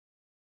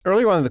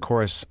Earlier on in the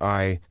course,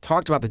 I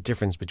talked about the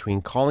difference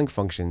between calling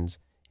functions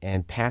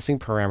and passing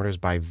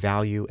parameters by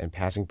value and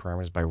passing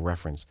parameters by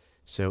reference.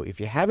 So if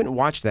you haven't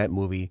watched that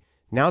movie,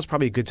 now is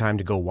probably a good time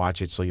to go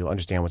watch it so you'll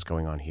understand what's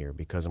going on here,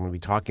 because I'm going to be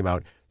talking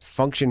about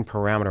function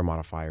parameter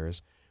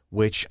modifiers,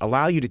 which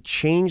allow you to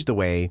change the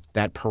way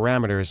that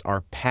parameters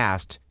are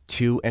passed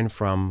to and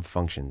from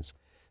functions.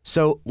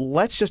 So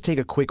let's just take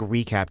a quick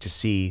recap to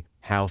see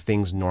how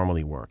things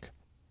normally work.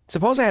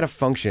 Suppose I had a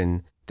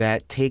function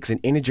that takes an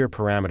integer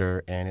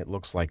parameter and it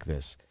looks like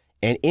this.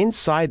 And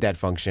inside that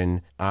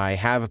function, I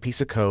have a piece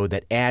of code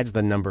that adds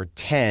the number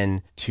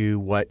 10 to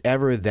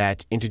whatever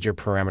that integer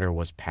parameter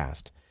was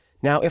passed.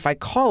 Now, if I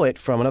call it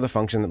from another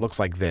function that looks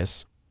like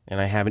this, and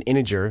I have an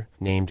integer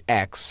named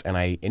x, and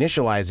I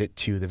initialize it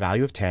to the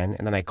value of 10,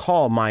 and then I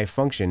call my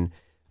function,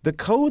 the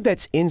code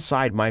that's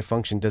inside my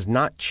function does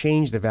not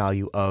change the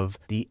value of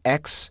the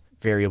x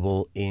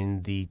variable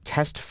in the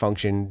test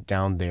function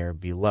down there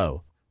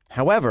below.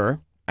 However,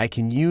 I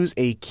can use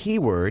a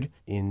keyword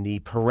in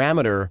the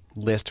parameter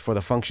list for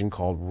the function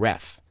called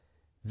ref.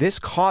 This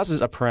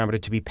causes a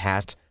parameter to be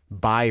passed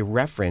by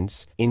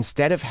reference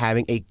instead of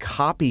having a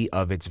copy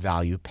of its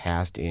value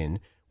passed in,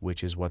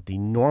 which is what the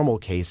normal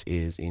case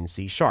is in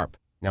C#.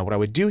 Now what I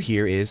would do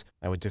here is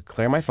I would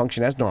declare my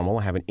function as normal.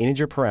 I have an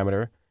integer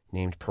parameter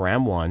named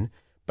param1,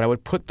 but I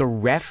would put the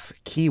ref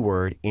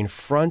keyword in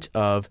front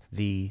of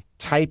the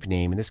type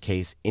name, in this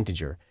case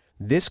integer.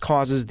 This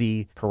causes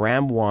the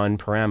param1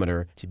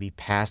 parameter to be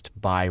passed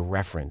by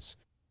reference.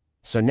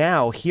 So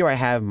now here I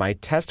have my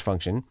test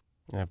function,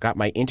 and I've got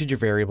my integer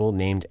variable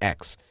named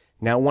x.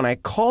 Now when I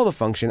call the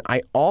function,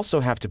 I also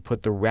have to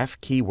put the ref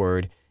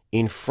keyword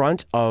in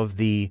front of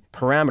the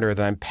parameter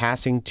that I'm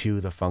passing to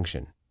the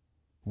function.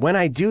 When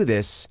I do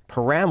this,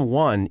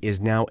 param1 is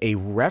now a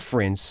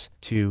reference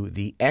to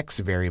the x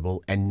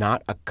variable and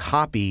not a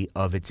copy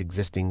of its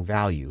existing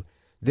value.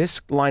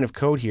 This line of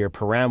code here,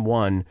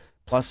 param1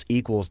 plus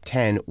equals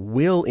 10,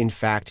 will in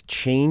fact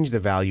change the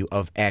value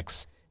of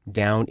x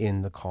down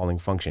in the calling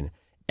function.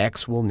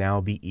 X will now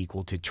be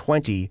equal to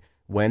 20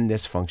 when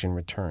this function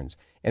returns.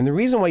 And the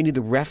reason why you need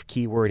the ref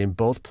keyword in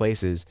both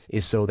places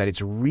is so that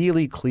it's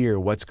really clear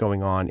what's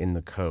going on in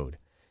the code.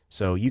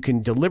 So you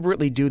can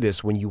deliberately do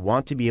this when you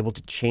want to be able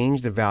to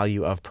change the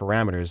value of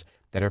parameters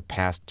that are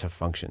passed to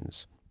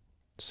functions.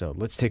 So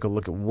let's take a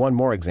look at one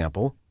more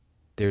example.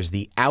 There's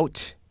the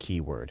out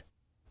keyword.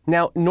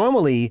 Now,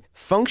 normally,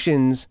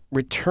 functions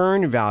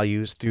return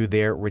values through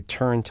their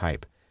return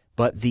type,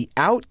 but the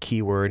out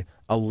keyword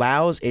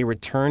allows a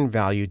return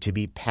value to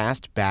be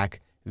passed back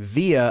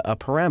via a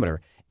parameter.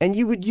 And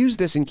you would use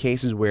this in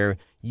cases where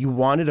you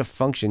wanted a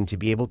function to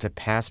be able to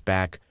pass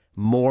back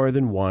more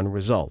than one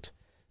result.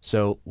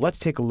 So let's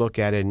take a look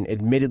at an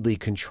admittedly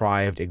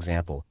contrived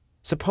example.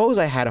 Suppose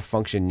I had a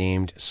function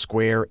named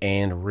square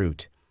and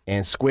root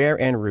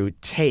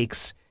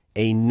takes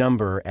a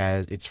number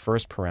as its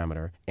first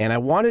parameter, and I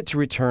want it to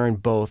return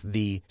both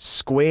the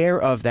square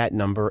of that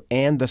number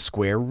and the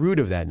square root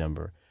of that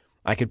number.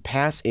 I could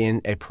pass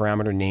in a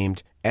parameter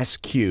named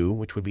sq,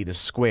 which would be the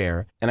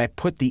square, and I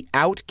put the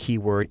out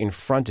keyword in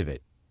front of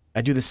it.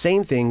 I do the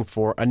same thing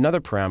for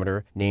another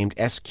parameter named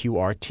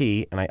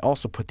sqrt, and I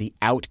also put the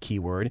out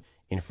keyword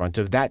in front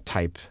of that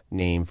type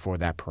name for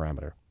that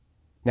parameter.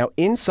 Now,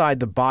 inside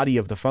the body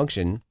of the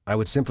function, I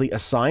would simply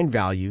assign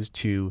values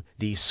to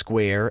the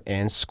square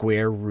and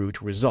square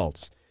root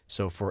results.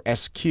 So for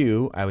sq,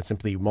 I would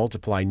simply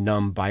multiply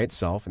num by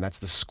itself, and that's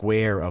the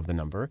square of the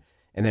number.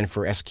 And then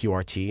for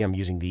sqrt, I'm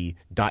using the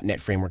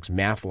 .NET Framework's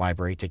math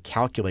library to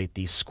calculate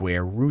the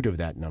square root of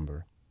that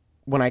number.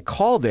 When I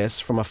call this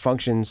from a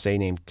function, say,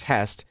 named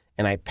test,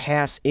 and I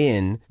pass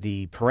in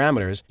the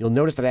parameters, you'll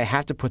notice that I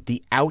have to put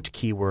the out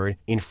keyword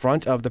in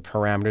front of the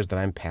parameters that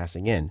I'm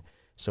passing in.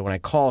 So when I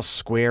call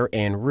square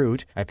and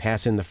root, I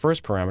pass in the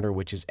first parameter,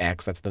 which is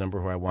x. That's the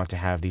number who I want to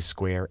have the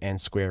square and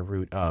square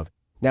root of.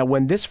 Now,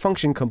 when this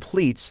function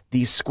completes,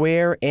 the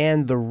square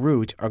and the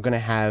root are going to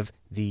have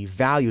the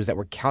values that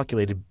were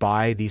calculated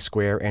by the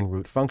square and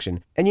root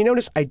function. And you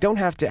notice I don't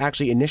have to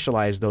actually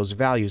initialize those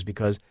values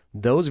because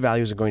those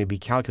values are going to be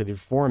calculated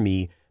for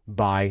me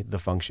by the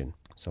function.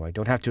 So I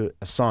don't have to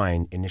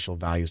assign initial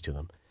values to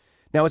them.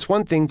 Now, it's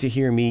one thing to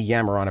hear me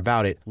yammer on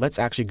about it. Let's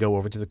actually go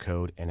over to the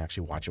code and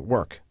actually watch it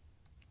work.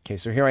 Okay,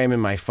 so here I am in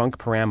my func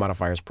param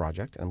modifiers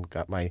project, and I've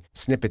got my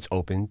snippets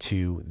open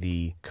to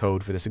the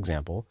code for this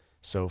example.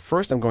 So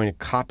first I'm going to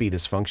copy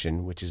this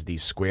function, which is the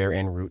square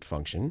and root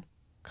function.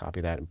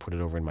 Copy that and put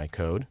it over in my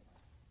code.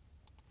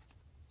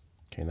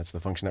 Okay, and that's the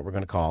function that we're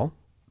going to call.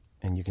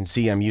 And you can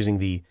see I'm using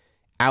the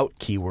out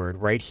keyword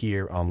right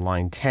here on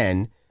line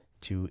 10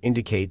 to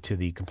indicate to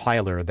the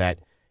compiler that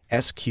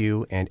sq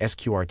and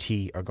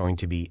sqrt are going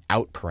to be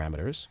out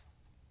parameters.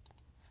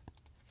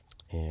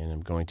 And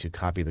I'm going to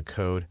copy the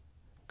code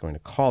I'm going to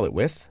call it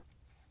with,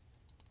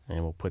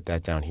 and we'll put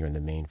that down here in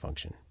the main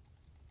function.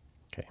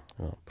 Okay,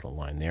 I'll put a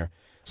line there.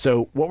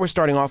 So what we're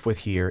starting off with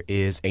here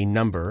is a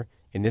number,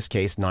 in this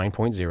case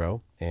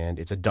 9.0, and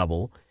it's a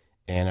double.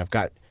 And I've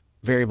got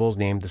variables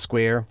named the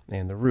square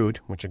and the root,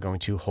 which are going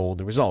to hold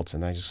the results.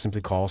 And I just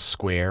simply call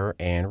square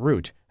and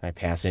root. And I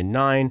pass in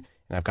 9,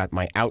 and I've got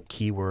my out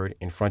keyword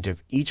in front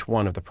of each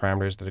one of the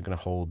parameters that are going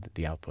to hold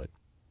the output.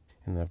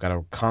 And then I've got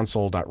a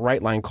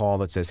console.writeLine call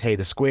that says, hey,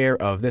 the square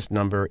of this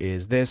number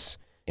is this,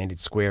 and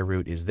its square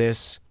root is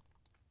this.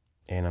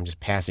 And I'm just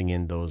passing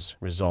in those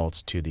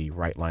results to the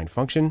writeLine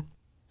function.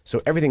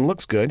 So everything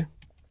looks good.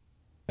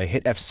 I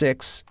hit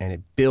F6, and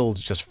it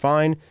builds just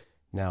fine.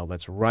 Now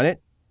let's run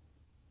it.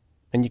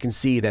 And you can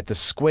see that the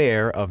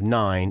square of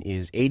 9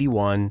 is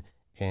 81,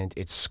 and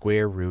its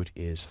square root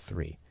is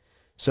 3.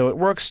 So it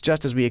works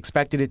just as we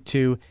expected it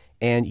to,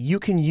 and you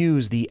can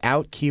use the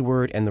out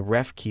keyword and the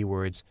ref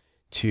keywords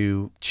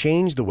to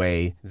change the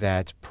way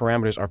that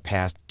parameters are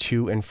passed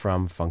to and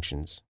from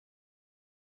functions.